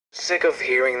Sick of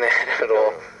hearing that at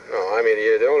all. No, I mean,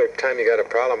 the only time you got a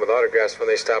problem with autographs when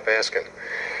they stop asking.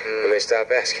 When they stop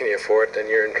asking you for it, then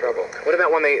you're in trouble. What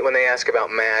about when they ask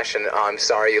about MASH and I'm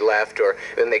sorry you left, or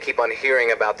when they keep on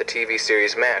hearing about the TV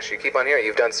series MASH? You keep on hearing.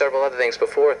 You've done several other things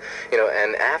before,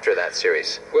 and after that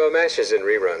series. Well, MASH is in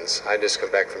reruns. I just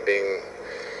come back from being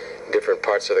in different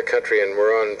parts of the country, and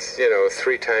we're on,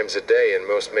 3 times a day in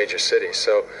most major cities.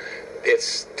 So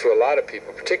it's, to a lot of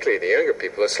people, particularly the younger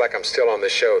people, it's like I'm still on the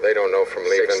show. They don't know from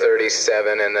leaving.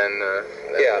 6:37 and then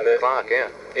 11 o'clock, yeah.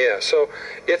 Yeah, so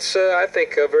it's, I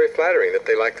think, very flattering that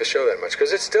they like the show that much,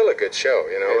 because it's still a good show,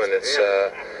 and it's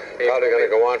probably going to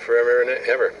go on forever and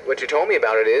ever. What you told me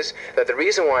about it is that the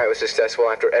reason why it was successful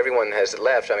after everyone has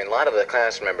left, I mean, a lot of the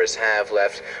cast members have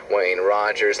left. Wayne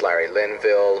Rogers, Larry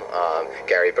Linville,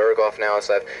 Gary Berghoff now has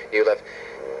left. You left.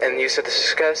 And you said the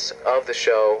success of the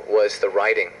show was the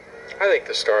writing. I think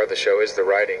the star of the show is the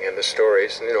writing and the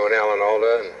stories, and Alan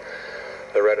Alda and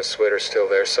Loretta Swit are still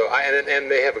there. So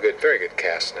and they have a very good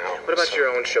cast now. What about your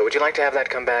own show? Would you like to have that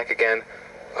come back again?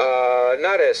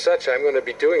 Not as such. I'm going to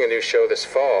be doing a new show this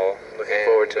fall. Looking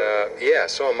forward to it. Yeah,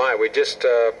 so am I. We just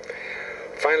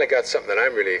finally got something that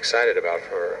I'm really excited about.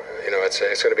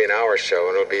 It's going to be an hour show,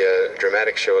 and it'll be a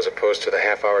dramatic show as opposed to the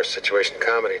half-hour situation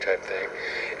comedy type thing.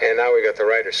 And now we got the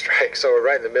writer's strike, so we're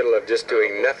right in the middle of just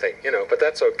doing nothing, but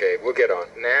that's okay. We'll get on.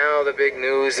 Now the big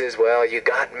news is, well, you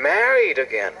got married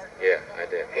again. Yeah, I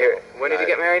did. Here, when did you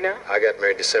get married now? I got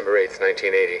married December 8th,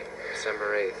 1980.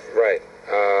 December 8th. Right.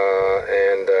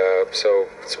 So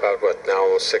it's about, now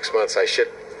almost 6 months. I should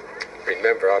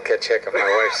remember. I'll catch heck if my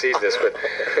wife sees this, but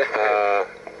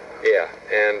yeah,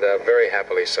 and very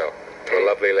happily so. To a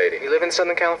lovely lady. You live in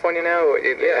Southern California now?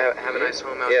 Yeah. Have a nice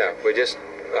home out there? Yeah, we just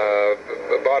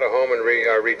bought a home and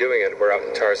are redoing it. We're out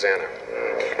in Tarzana.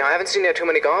 Now, I haven't seen you at too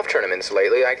many golf tournaments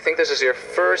lately. I think this is your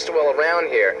first around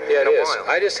here in a is. while.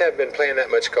 I just haven't been playing that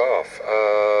much golf,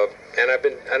 and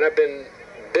I've been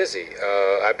busy.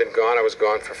 I've been gone. I was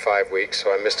gone for 5 weeks,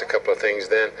 so I missed a couple of things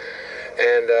then.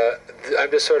 And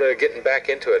I'm just sort of getting back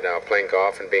into it now, playing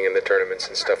golf and being in the tournaments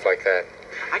and stuff like that.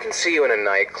 I can see you in a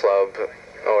nightclub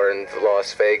or in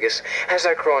Las Vegas. Has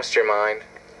that crossed your mind?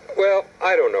 Well,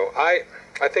 I don't know. I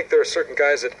think there are certain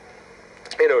guys that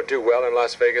do well in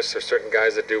Las Vegas. There are certain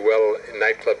guys that do well in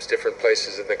nightclubs, different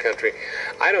places in the country.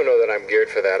 I don't know that I'm geared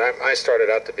for that. I started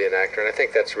out to be an actor, and I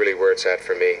think that's really where it's at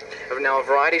for me. Now, a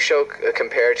variety show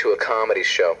compared to a comedy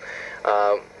show,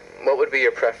 what would be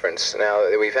your preference? Now,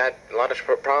 we've had a lot of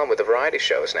problem with the variety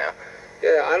shows now.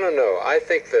 Yeah, I don't know. I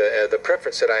think the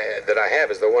preference that I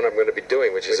have is the one I'm going to be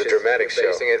doing, which is a dramatic show.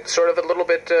 It sort of a little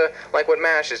bit like what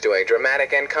MASH is doing,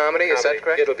 dramatic and comedy. Is that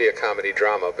correct? It'll be a comedy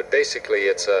drama, but basically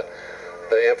the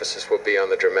emphasis will be on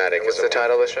the dramatic. What's the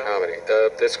title of the show? Comedy.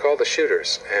 It's called The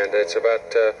Shooters, and it's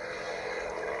about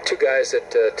 2 guys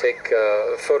that take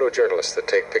photojournalists that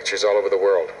take pictures all over the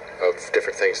world of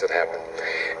different things that happen.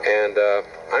 And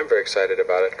I'm very excited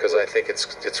about it because I think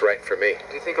it's right for me.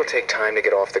 Do you think it'll take time to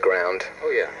get off the ground?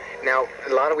 Oh, yeah. Now,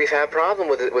 we've had problem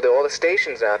with all the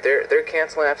stations out there. They're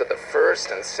canceling after the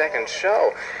first and second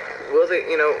show. Will they,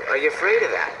 are you afraid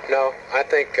of that? No, I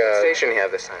think... What station you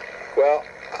have this time? Well,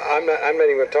 I'm not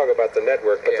even going to talk about the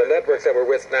network, but the network that we're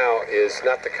with now is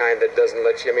not the kind that doesn't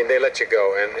let you... I mean, they let you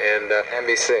go, and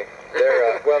NBC.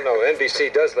 They're, well, no,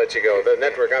 NBC does let you go. The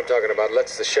network I'm talking about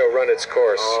lets the show run its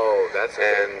course. Oh, that's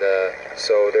okay. And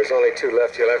so there's only 2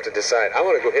 left. You'll have to decide. I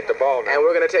want to go hit the ball now. And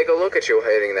we're going to take a look at you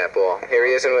hitting that ball. Here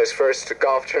he is in his first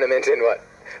golf tournament in, what,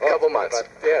 a couple months?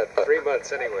 3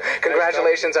 months anyway.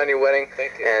 Congratulations on your wedding.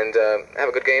 Thank you. And have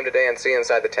a good game today, and see you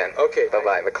inside the 10. Okay.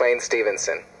 Bye-bye. Mclean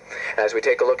Stevenson. As we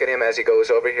take a look at him as he goes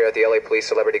over here at the LA Police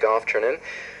Celebrity Golf Tournament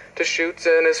to shoot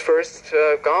in his first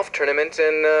golf tournament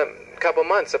in a couple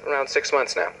months, up around 6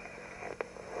 months now.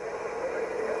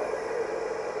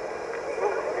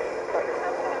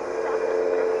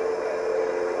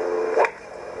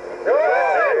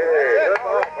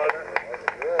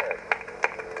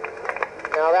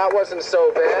 Now that wasn't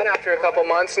so bad after a couple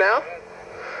months now.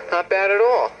 Not bad at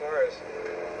all.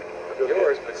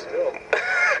 Yours, but still.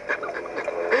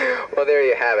 Well, there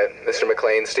you have it, Mr.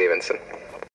 Mclean Stevenson.